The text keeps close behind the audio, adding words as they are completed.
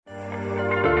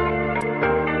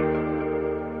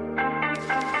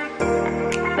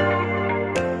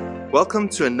Welcome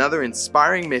to another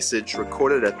inspiring message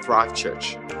recorded at Thrive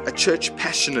Church, a church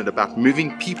passionate about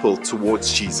moving people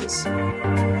towards Jesus.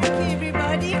 Thank you,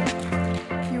 everybody.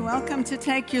 You're welcome to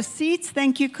take your seats.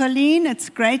 Thank you, Colleen. It's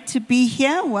great to be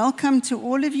here. Welcome to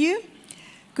all of you.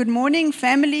 Good morning,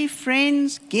 family,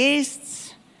 friends,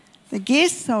 guests. The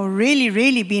guests are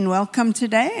really being welcome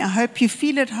today. I hope you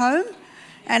feel at home,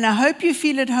 and I hope you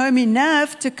feel at home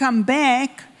enough to come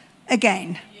back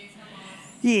again.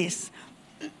 Yes.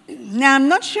 Now, I'm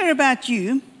not sure about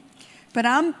you, but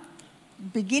I'm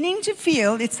beginning to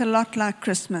feel it's a lot like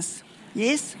Christmas.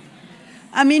 Yes?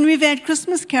 I mean, we've had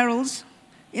Christmas carols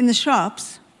in the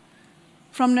shops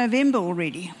from November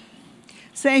already.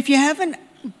 So if you haven't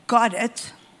got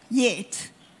it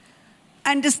yet,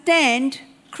 understand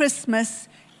Christmas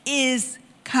is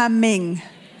coming.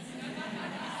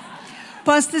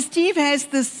 Pastor Steve has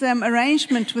this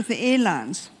arrangement with the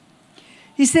airlines.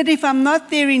 He said, if I'm not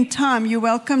there in time, you're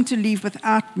welcome to leave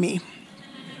without me.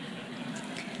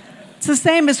 It's the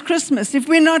same as Christmas. If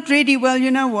we're not ready, well,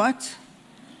 you know what?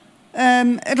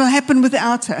 It'll happen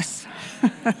without us.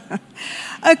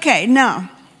 Okay,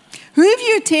 now, who of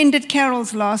you attended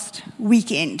carols last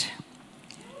weekend?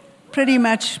 Pretty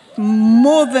much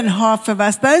more than half of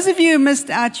us. Those of you who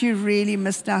missed out, you really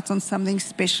missed out on something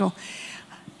special.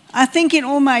 I think in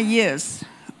all my years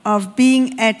of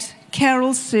being at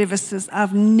carol services,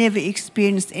 I've never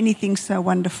experienced anything so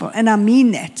wonderful, and I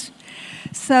mean that.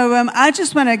 So I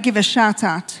just want to give a shout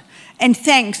out and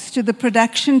thanks to the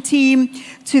production team,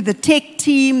 to the tech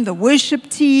team, the worship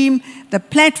team, the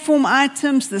platform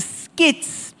items, the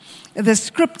skits, the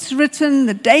scripts written,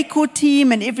 the decor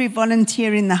team, and every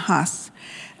volunteer in the house.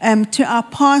 To our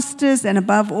pastors, and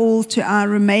above all to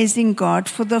our amazing God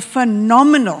for the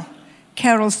phenomenal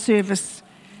carol services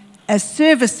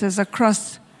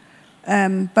across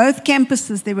both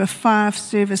campuses. There were 5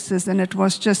 services, and it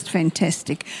was just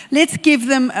fantastic. Let's give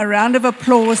them a round of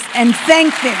applause and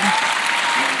thank them.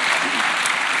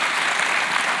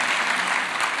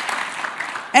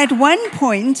 At one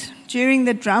point, during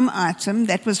the drum item,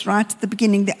 that was right at the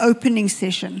beginning, the opening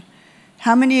session,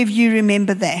 how many of you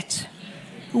remember that?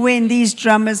 When these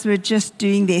drummers were just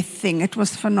doing their thing. It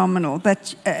was phenomenal,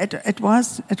 but it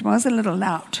was a little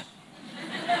loud.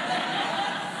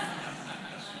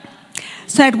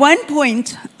 So at one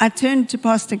point, I turned to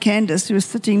Pastor Candace, who was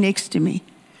sitting next to me,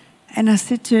 and I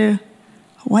said to her,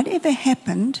 whatever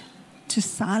happened to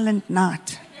Silent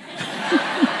Night?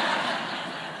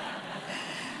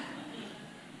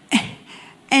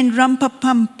 And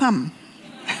Rumpa-Pum-Pum.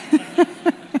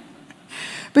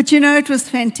 But you know, it was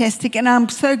fantastic, and I'm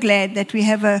so glad that we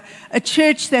have a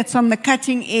church that's on the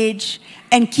cutting edge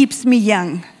and keeps me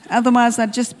young. Otherwise,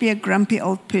 I'd just be a grumpy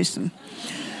old person.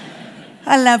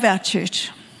 I love our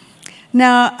church.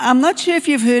 Now, I'm not sure if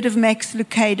you've heard of Max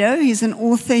Lucado. He's an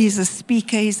author, he's a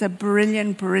speaker, he's a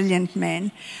brilliant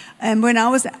man. When I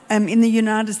was in the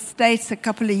United States a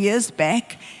couple of years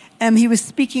back, he was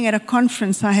speaking at a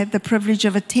conference I had the privilege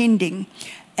of attending.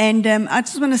 And I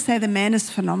just want to say the man is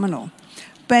phenomenal.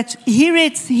 But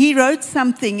he wrote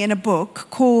something in a book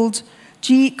called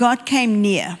God Came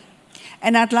Near.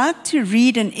 And I'd like to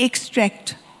read an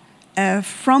extract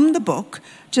from the book,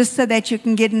 just so that you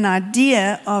can get an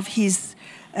idea of his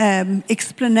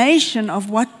explanation of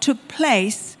what took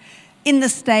place in the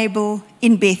stable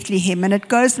in Bethlehem. And it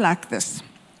goes like this.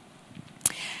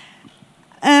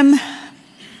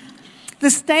 The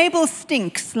stable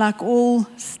stinks like all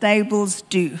stables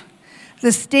do.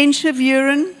 The stench of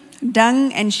urine,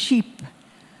 dung, and sheep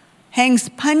hangs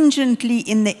pungently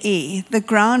in the air. The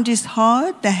ground is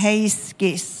hard, the hay is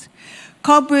scarce.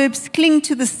 Cobwebs cling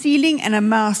to the ceiling, and a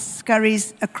mouse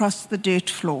scurries across the dirt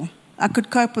floor. I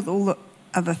could cope with all the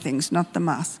other things, not the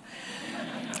mouse.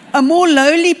 A more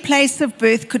lowly place of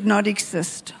birth could not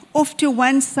exist. Off to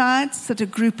one side sit a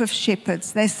group of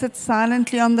shepherds. They sit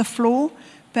silently on the floor,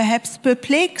 perhaps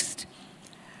perplexed,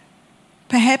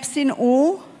 perhaps in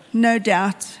awe, no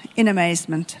doubt in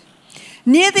amazement.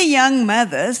 Near the young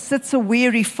mother sits a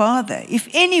weary father. If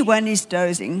anyone is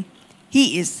dozing,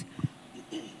 he is.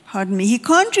 He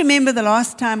can't remember the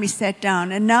last time he sat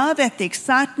down. And now that the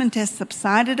excitement has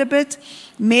subsided a bit,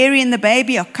 Mary and the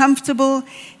baby are comfortable.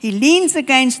 He leans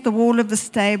against the wall of the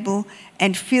stable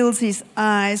and feels his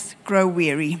eyes grow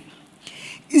weary.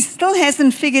 He still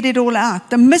hasn't figured it all out.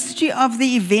 The mystery of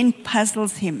the event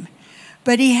puzzles him,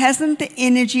 but he hasn't the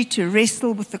energy to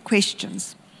wrestle with the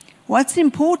questions. What's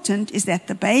important is that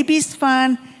the baby is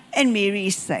fine and Mary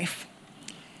is safe.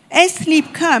 As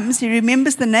sleep comes, he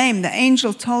remembers the name the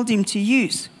angel told him to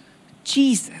use,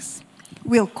 Jesus.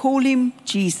 We'll call him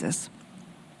Jesus.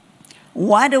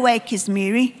 Wide awake is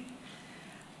Mary.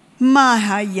 My,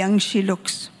 how young she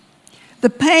looks. The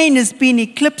pain has been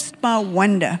eclipsed by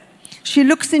wonder. She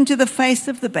looks into the face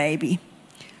of the baby,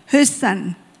 her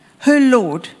son, her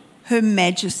Lord, her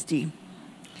majesty.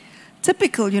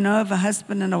 Typical, of a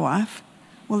husband and a wife.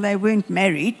 Well, they weren't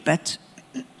married, but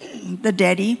the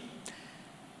daddy,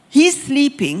 he's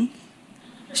sleeping.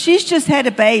 She's just had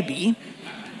a baby.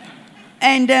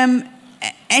 And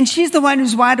she's the one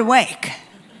who's wide awake.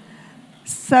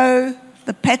 So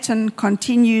the pattern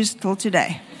continues till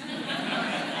today.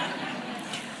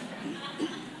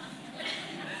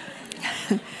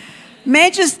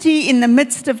 Majesty in the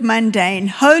midst of mundane,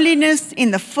 holiness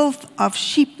in the filth of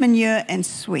sheep manure and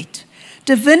sweat,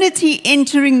 divinity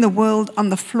entering the world on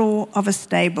the floor of a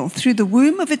stable, through the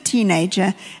womb of a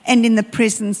teenager and in the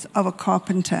presence of a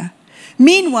carpenter.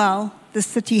 Meanwhile, the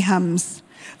city hums.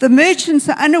 The merchants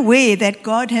are unaware that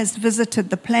God has visited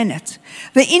the planet.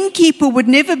 The innkeeper would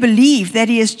never believe that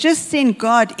he has just sent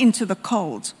God into the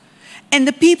cold. And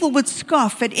the people would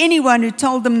scoff at anyone who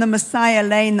told them the Messiah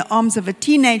lay in the arms of a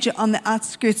teenager on the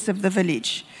outskirts of the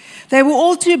village. They were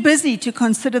all too busy to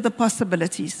consider the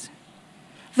possibilities.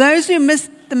 Those who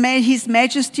missed His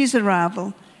Majesty's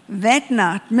arrival that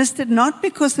night missed it not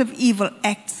because of evil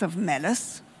acts of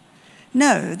malice.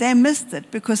 No, they missed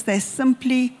it because they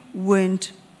simply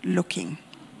weren't looking.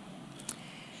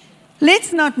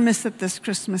 Let's not miss it this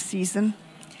Christmas season.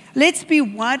 Let's be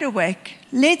wide awake.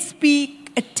 Let's be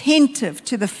attentive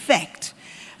to the fact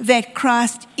that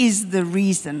Christ is the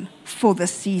reason for the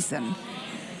season.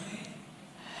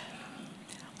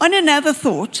 On another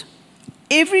thought,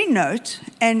 every note,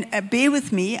 and bear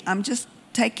with me, I'm just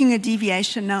taking a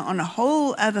deviation now on a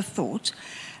whole other thought,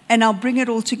 and I'll bring it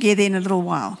all together in a little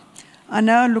while. I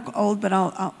know I look old, but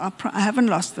I haven't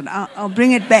lost it. I'll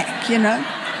bring it back,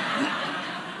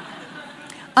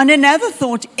 On another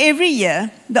thought, every year,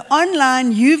 the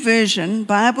online YouVersion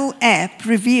Bible app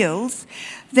reveals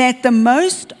that the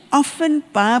most often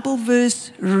Bible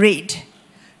verse read,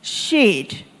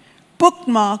 shared,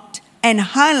 bookmarked, and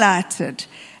highlighted,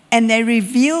 and they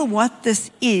reveal what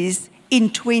this is in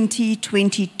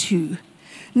 2022.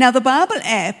 Now, the Bible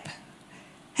app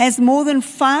has more than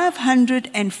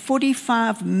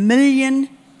 545 million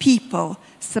people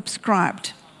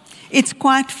subscribed. It's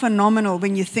quite phenomenal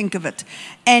when you think of it.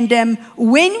 And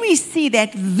when we see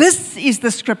that this is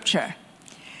the scripture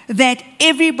that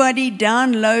everybody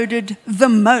downloaded the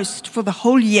most for the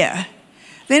whole year,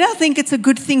 then I think it's a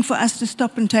good thing for us to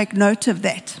stop and take note of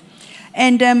that.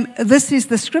 And this is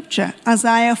the scripture,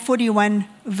 Isaiah 41,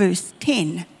 verse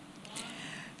 10.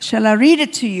 Shall I read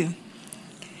it to you?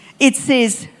 It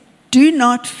says, "Do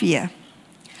not fear,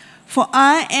 for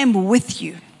I am with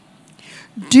you.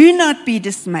 Do not be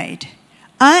dismayed.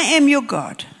 I am your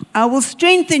God. I will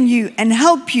strengthen you and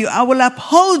help you. I will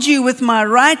uphold you with my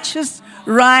righteous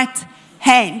right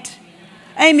hand."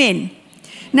 Amen.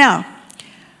 Now,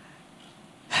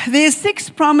 there's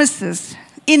 6 promises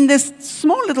in this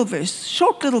small little verse,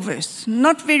 short little verse,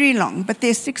 not very long, but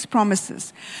there's 6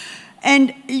 promises.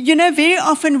 And, very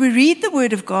often we read the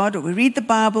Word of God or we read the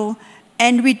Bible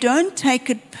and we don't take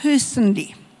it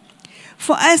personally.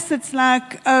 For us, it's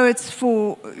like, it's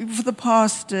for the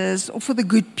pastors or for the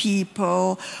good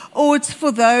people, or it's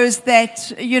for those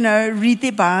that, read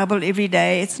their Bible every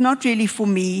day. It's not really for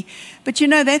me. But,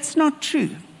 that's not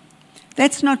true.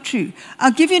 That's not true. I'll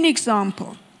give you an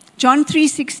example. John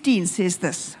 3:16 says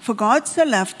this, "For God so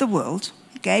loved the world,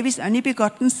 He gave His only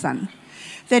begotten Son,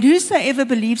 that whosoever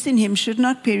believes in Him should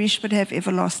not perish but have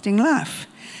everlasting life."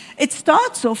 It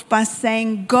starts off by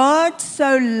saying, God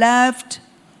so loved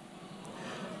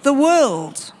the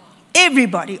world,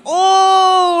 everybody,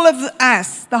 all of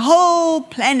us, the whole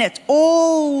planet,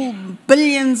 all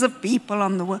billions of people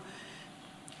on the world.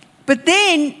 But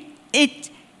then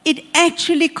it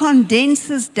actually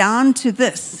condenses down to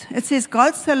this. It says,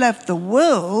 God so loved the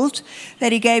world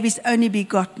that He gave His only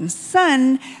begotten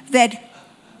Son, that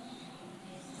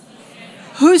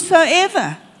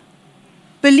whosoever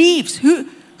believes, who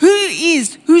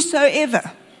is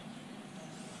whosoever?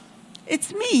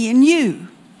 It's me and you.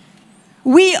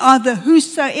 We are the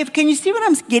whosoever. Can you see what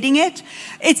I'm getting at?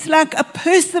 It's like a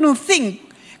personal thing.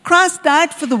 Christ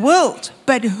died for the world,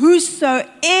 but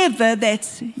whosoever,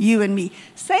 that's you and me.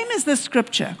 Same as the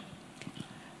scripture.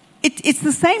 It's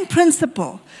the same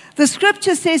principle. The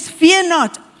scripture says, "Fear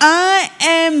not, I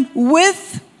am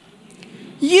with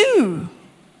you."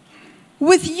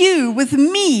 With you, with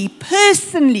me,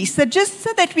 personally. So just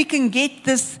so that we can get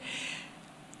this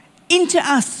into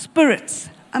our spirits,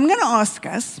 I'm going to ask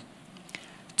us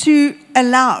to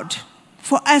allow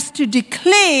for us to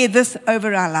declare this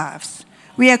over our lives.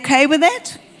 We okay with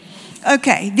that?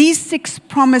 Okay, these 6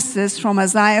 promises from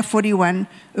Isaiah 41,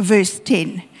 verse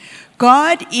 10.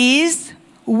 God is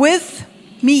with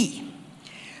me.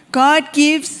 God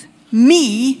gives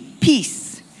me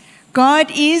peace.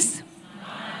 God is,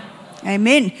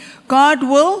 amen. God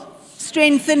will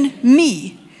strengthen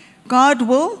me. God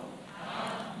will,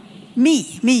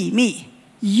 me,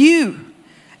 you.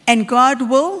 And God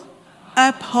will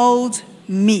uphold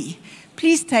me.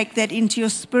 Please take that into your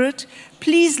spirit.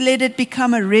 Please let it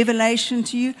become a revelation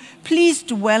to you. Please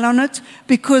dwell on it,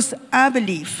 because I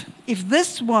believe if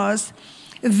this was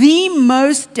the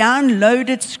most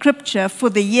downloaded scripture for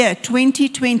the year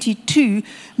 2022,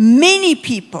 many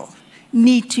people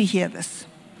need to hear this,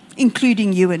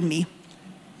 including you and me.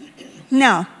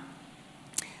 Now,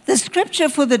 the scripture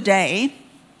for the day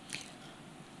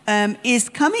is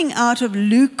coming out of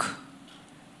Luke.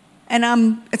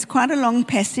 And it's quite a long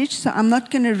passage, so I'm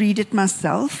not going to read it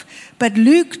myself. But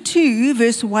Luke 2,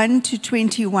 verse 1 to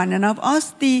 21. And I've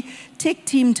asked the tech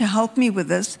team to help me with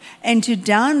this and to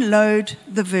download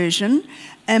the version.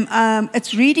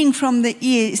 It's reading from the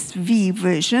ESV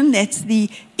version. That's the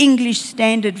English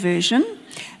Standard Version.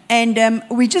 And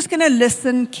we're just going to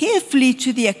listen carefully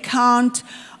to the account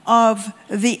of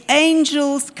the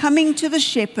angels coming to the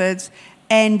shepherds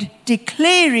and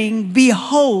declaring,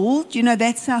 behold,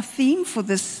 that's our theme for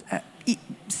this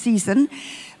season.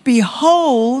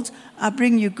 Behold, I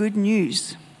bring you good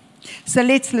news. So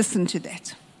let's listen to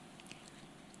that.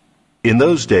 In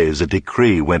those days a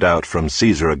decree went out from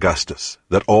Caesar Augustus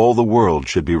that all the world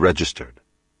should be registered.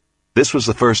 This was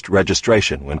the first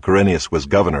registration when Quirinius was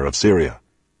governor of Syria.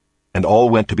 And all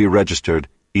went to be registered,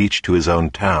 each to his own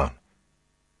town.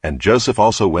 And Joseph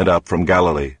also went up from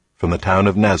Galilee, from the town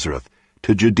of Nazareth,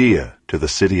 to Judea, to the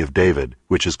city of David,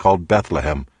 which is called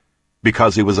Bethlehem,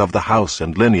 because he was of the house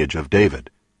and lineage of David,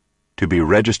 to be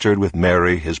registered with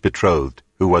Mary his betrothed,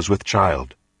 who was with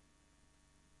child.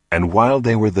 And while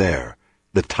they were there,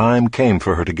 the time came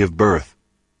for her to give birth.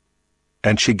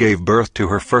 And she gave birth to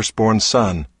her firstborn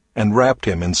son, and wrapped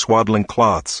him in swaddling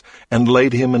cloths, and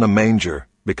laid him in a manger,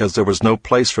 because there was no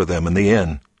place for them in the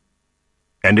inn.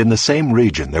 And in the same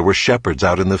region there were shepherds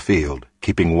out in the field,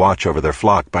 keeping watch over their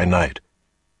flock by night.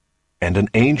 And an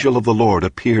angel of the Lord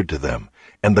appeared to them,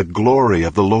 and the glory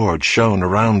of the Lord shone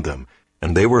around them,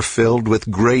 and they were filled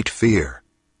with great fear.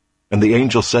 And the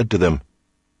angel said to them,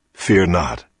 Fear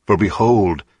not, for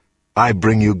behold, I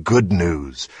bring you good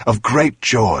news of great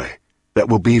joy, that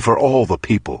will be for all the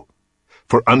people.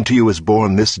 For unto you is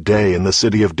born this day in the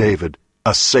city of David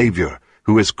a Savior,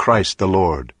 who is Christ the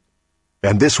Lord.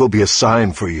 And this will be a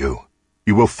sign for you.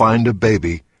 You will find a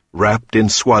baby wrapped in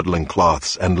swaddling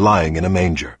cloths and lying in a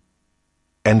manger.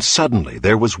 And suddenly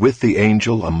there was with the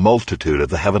angel a multitude of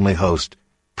the heavenly host,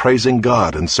 praising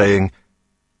God and saying,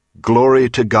 Glory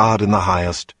to God in the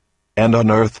highest, and on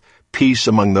earth peace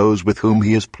among those with whom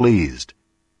he is pleased.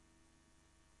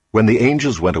 When the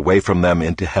angels went away from them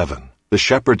into heaven, the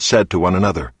shepherds said to one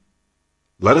another,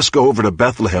 Let us go over to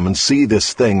Bethlehem and see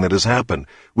this thing that has happened,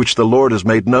 which the Lord has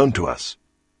made known to us.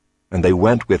 And they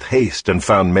went with haste and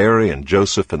found Mary and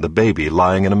Joseph and the baby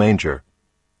lying in a manger.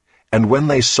 And when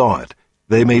they saw it,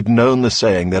 they made known the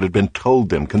saying that had been told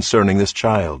them concerning this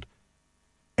child.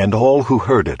 And all who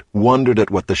heard it wondered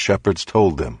at what the shepherds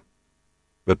told them.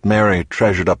 But Mary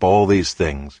treasured up all these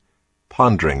things,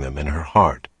 pondering them in her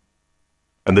heart.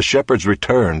 And the shepherds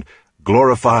returned,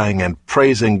 glorifying and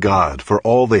praising God for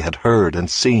all they had heard and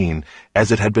seen,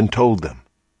 as it had been told them.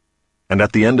 And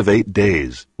at the end of 8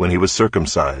 days, when he was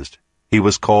circumcised, he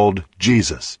was called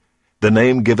Jesus, the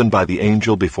name given by the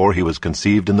angel before he was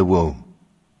conceived in the womb.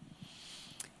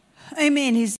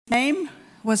 Amen. His name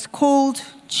was called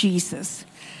Jesus.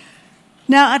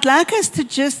 Now, I'd like us to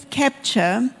just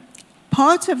capture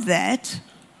part of that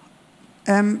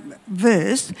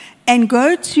verse and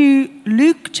go to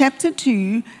Luke chapter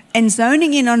 2 and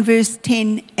zoning in on verse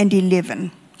 10 and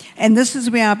 11. And this is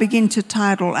where I begin to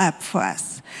title up for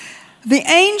us. The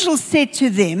angel said to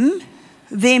them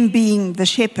being the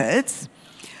shepherds,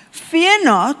 Fear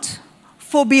not,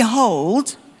 for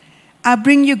behold, I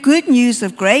bring you good news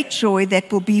of great joy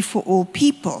that will be for all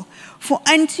people. For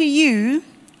unto you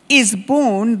is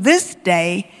born this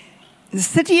day in the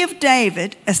city of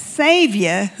David a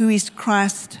Savior who is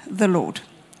Christ the Lord.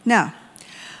 Now,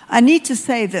 I need to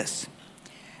say this.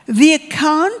 The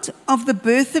account of the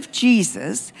birth of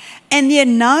Jesus and the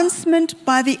announcement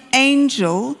by the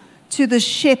angel to the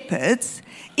shepherds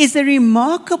is a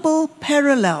remarkable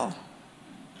parallel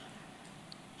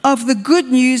of the good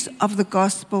news of the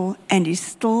gospel and is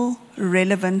still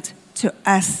relevant to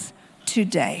us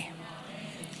today.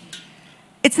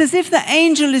 It's as if the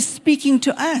angel is speaking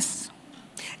to us.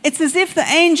 It's as if the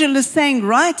angel is saying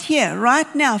right here,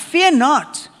 right now, fear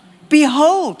not.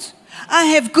 Behold, I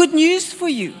have good news for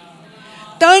you.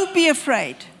 Don't be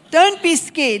afraid. Don't be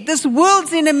scared. This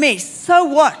world's in a mess. So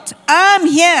what? I'm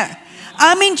here.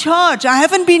 I'm in charge. I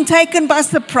haven't been taken by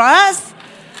surprise.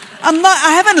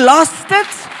 I haven't lost it.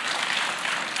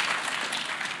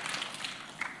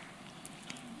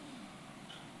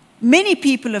 Many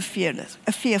people are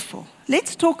fearful.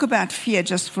 Let's talk about fear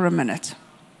just for a minute.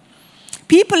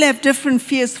 People have different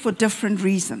fears for different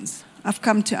reasons. I've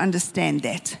come to understand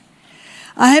that.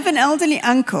 I have an elderly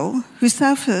uncle who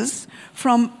suffers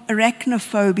from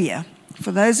arachnophobia.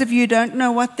 For those of you who don't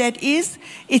know what that is,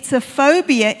 it's a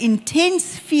phobia,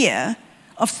 intense fear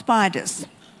of spiders,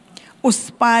 or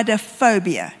spider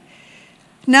phobia.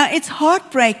 Now, it's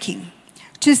heartbreaking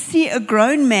to see a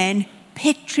grown man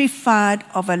petrified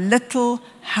of a little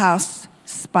house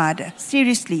spider.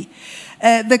 Seriously.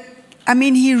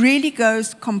 He really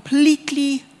goes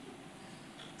completely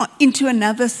into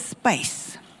another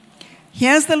space.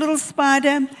 Here's the little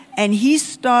spider, and he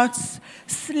starts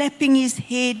slapping his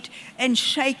head and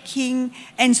shaking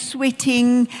and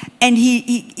sweating, and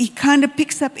he kind of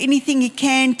picks up anything he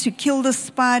can to kill the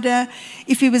spider.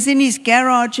 If he was in his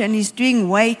garage and he's doing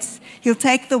weights, he'll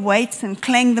take the weights and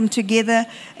clang them together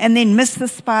and then miss the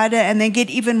spider and then get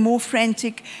even more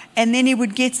frantic, and then he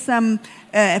would get some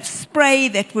spray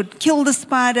that would kill the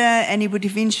spider, and he would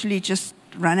eventually just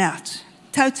run out.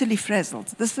 Totally frazzled.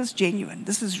 This is genuine.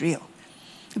 This is real.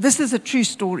 This is a true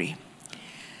story.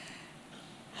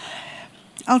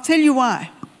 I'll tell you why.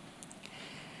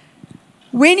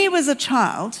 When he was a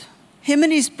child, him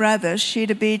and his brother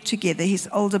shared a bed together, his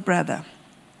older brother.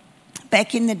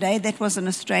 Back in the day, that wasn't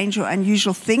a strange or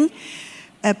unusual thing.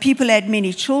 People had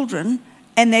many children,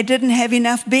 and they didn't have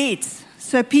enough beds.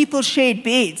 So people shared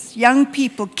beds. Young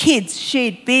people, kids,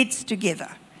 shared beds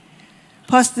together.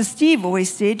 Pastor Steve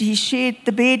always said he shared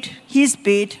the bed, his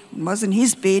bed, it wasn't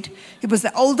his bed, it was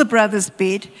the older brother's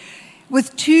bed,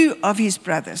 with two of his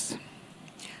brothers.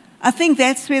 I think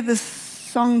that's where the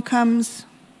song comes.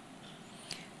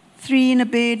 3 in a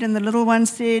bed, and the little one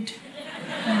said,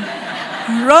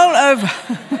 roll over.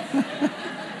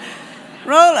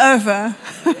 Roll over.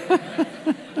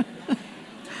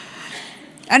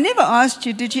 I never asked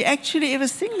you, did you actually ever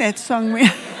sing that song?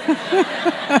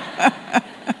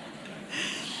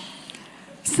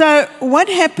 So what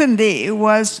happened there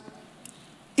was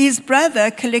his brother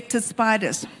collected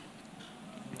spiders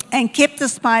and kept the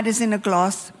spiders in a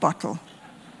glass bottle.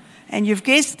 And you've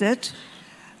guessed it,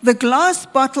 the glass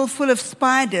bottle full of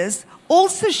spiders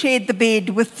also shared the bed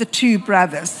with the two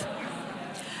brothers.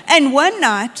 And one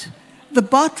night, the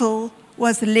bottle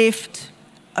was left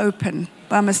open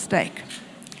by mistake.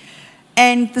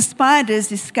 And the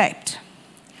spiders escaped.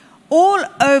 All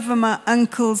over my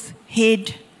uncle's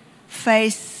head,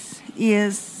 face,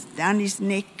 ears, down his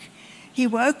neck. He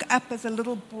woke up as a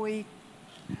little boy,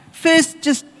 first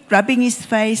just rubbing his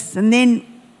face and then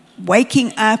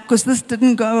waking up, because this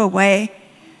didn't go away,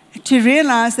 to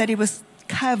realize that he was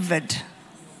covered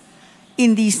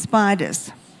in these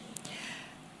spiders.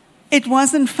 It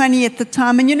wasn't funny at the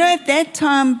time. And at that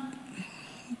time,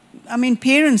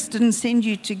 parents didn't send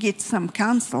you to get some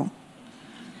counsel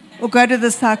or go to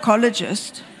the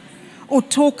psychologist or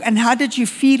talk, and how did you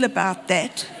feel about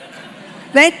that?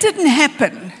 That didn't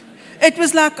happen. It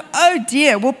was like, oh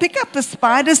dear, we'll pick up the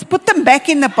spiders, put them back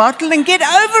in the bottle and get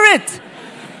over it.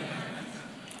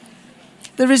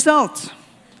 The result,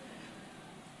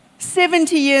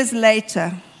 70 years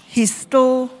later, he's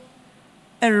still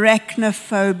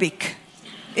arachnophobic.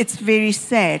 It's very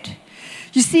sad.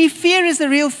 You see, fear is a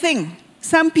real thing.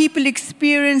 Some people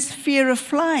experience fear of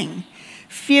flying,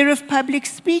 fear of public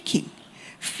speaking,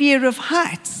 fear of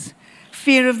heights,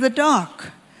 fear of the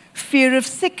dark, fear of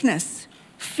sickness,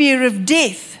 fear of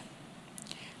death.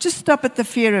 Just stop at the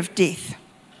fear of death.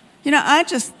 I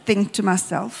just think to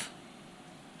myself,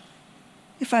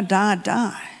 if I die, I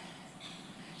die.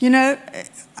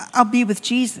 I'll be with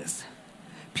Jesus.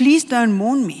 Please don't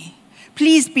mourn me.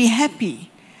 Please be happy.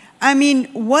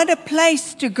 What a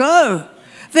place to go.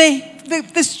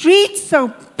 The streets are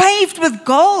paved with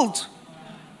gold.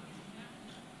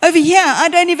 Over here, I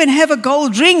don't even have a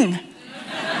gold ring.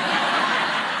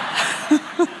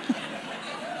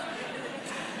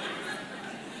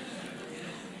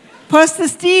 Pastor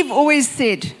Steve always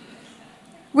said,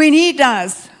 when he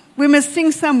dies, we must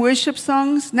sing some worship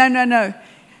songs. No.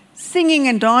 Singing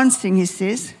and dancing, he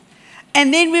says.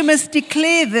 And then we must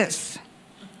declare this.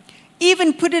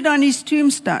 Even put it on his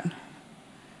tombstone.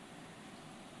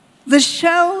 The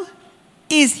shell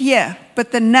is here,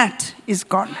 but the nut is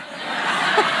gone.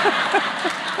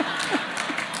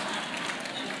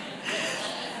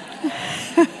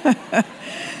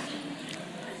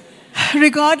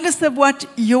 Regardless of what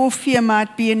your fear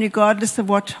might be and regardless of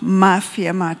what my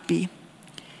fear might be,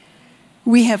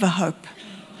 we have a hope.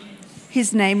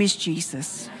 His name is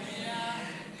Jesus.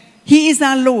 He is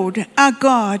our Lord, our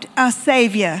God, our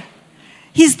Savior.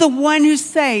 He's the one who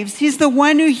saves. He's the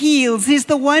one who heals. He's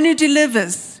the one who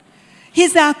delivers.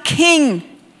 He's our King.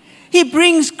 He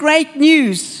brings great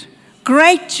news,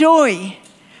 great joy,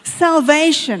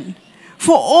 salvation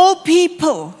for all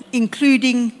people,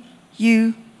 including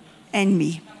you and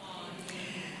me.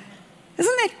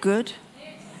 Isn't that good?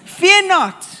 Fear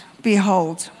not,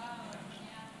 behold.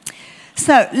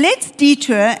 So let's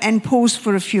detour and pause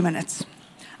for a few minutes.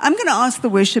 I'm going to ask the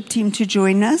worship team to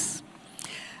join us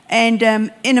and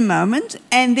in a moment,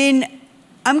 and then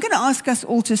I'm going to ask us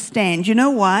all to stand. You know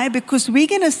why? Because we're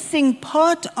going to sing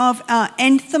part of our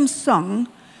anthem song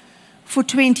for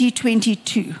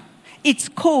 2022. It's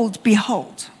called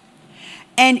Behold.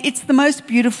 And it's the most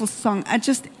beautiful song. I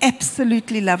just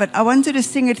absolutely love it. I wanted to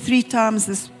sing it 3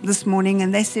 times this morning,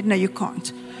 and they said, no, you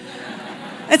can't.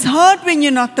 It's hard when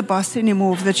you're not the boss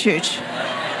anymore of the church.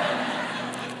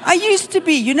 I used to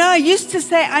be, I used to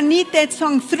say, I need that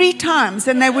song 3 times,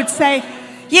 and they would say,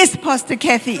 yes, Pastor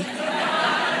Kathy.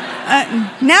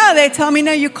 Now they tell me,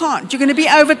 no, you can't. You're going to be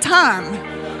over time.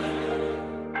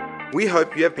 We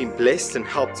hope you have been blessed and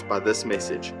helped by this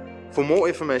message. For more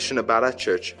information about our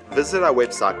church, visit our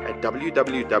website at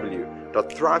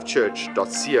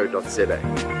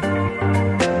www.thrivechurch.co.za.